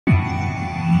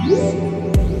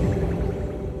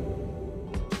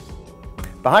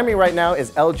Behind me right now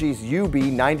is LG's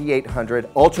UB9800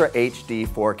 Ultra HD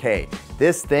 4K.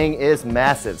 This thing is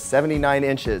massive, 79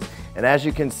 inches. And as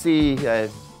you can see,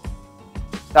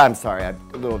 I'm sorry, I'm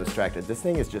a little distracted. This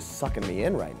thing is just sucking me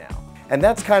in right now. And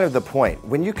that's kind of the point.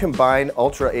 When you combine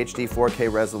Ultra HD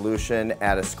 4K resolution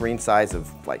at a screen size of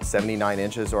like 79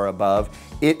 inches or above,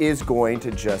 it is going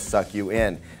to just suck you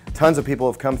in. Tons of people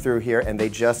have come through here and they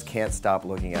just can't stop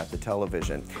looking at the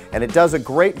television. And it does a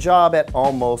great job at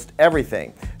almost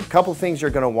everything. A couple things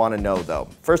you're going to want to know though.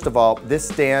 First of all, this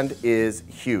stand is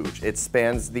huge. It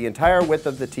spans the entire width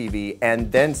of the TV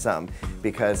and then some,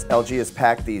 because LG has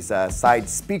packed these side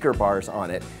speaker bars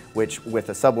on it, which with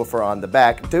a subwoofer on the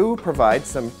back do provide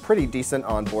some pretty decent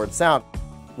onboard sound.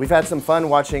 We've had some fun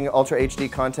watching Ultra HD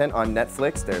content on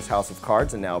Netflix. There's House of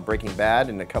Cards and now Breaking Bad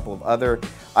and a couple of other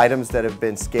items that have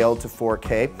been scaled to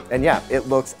 4K. And yeah, it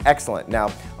looks excellent. Now,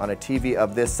 on a TV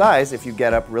of this size, if you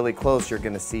get up really close, you're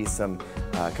going to see some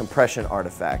compression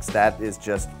artifacts. That is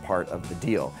just part of the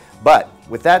deal. But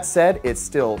with that said, it's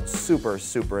still super,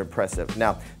 super impressive.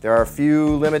 Now, there are a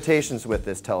few limitations with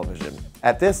this television.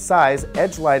 At this size,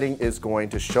 edge lighting is going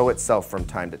to show itself from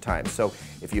time to time. So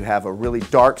if you have a really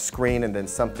dark screen and then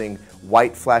something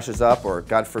white flashes up, or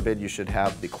God forbid you should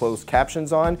have the closed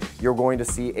captions on, you're going to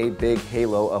see a big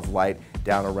halo of light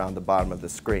down around the bottom of the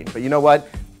screen. But you know what?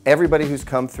 Everybody who's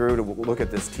come through to look at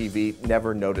this TV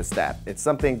never noticed that. It's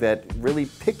something that really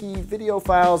picky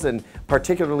videophiles and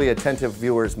particularly attentive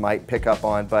viewers might pick up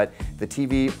on, but the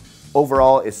TV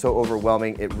overall is so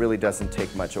overwhelming it really doesn't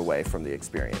take much away from the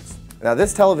experience. Now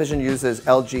this television uses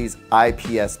LG's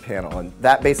IPS panel, and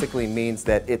that basically means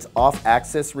that its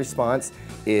off-axis response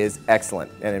is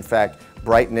excellent. And in fact,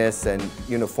 brightness and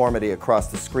uniformity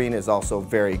across the screen is also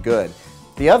very good.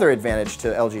 The other advantage to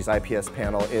LG's IPS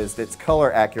panel is that its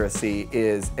color accuracy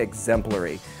is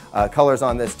exemplary. Colors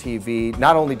on this TV,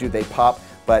 not only do they pop,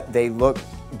 but they look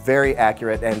very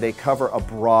accurate and they cover a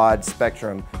broad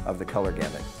spectrum of the color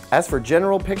gamut. As for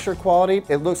general picture quality,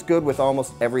 it looks good with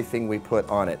almost everything we put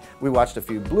on it. We watched a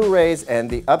few Blu-rays and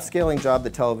the upscaling job the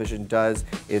television does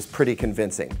is pretty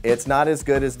convincing. It's not as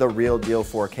good as the real deal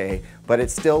 4K, but it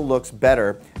still looks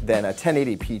better than a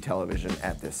 1080p television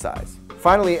at this size.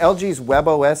 Finally, LG's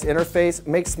WebOS interface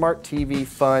makes smart TV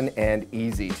fun and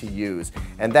easy to use,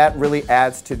 and that really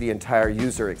adds to the entire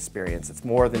user experience. It's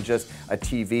more than just a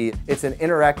TV, it's an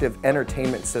interactive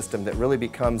entertainment system that really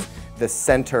becomes the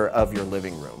center of your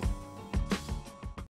living room.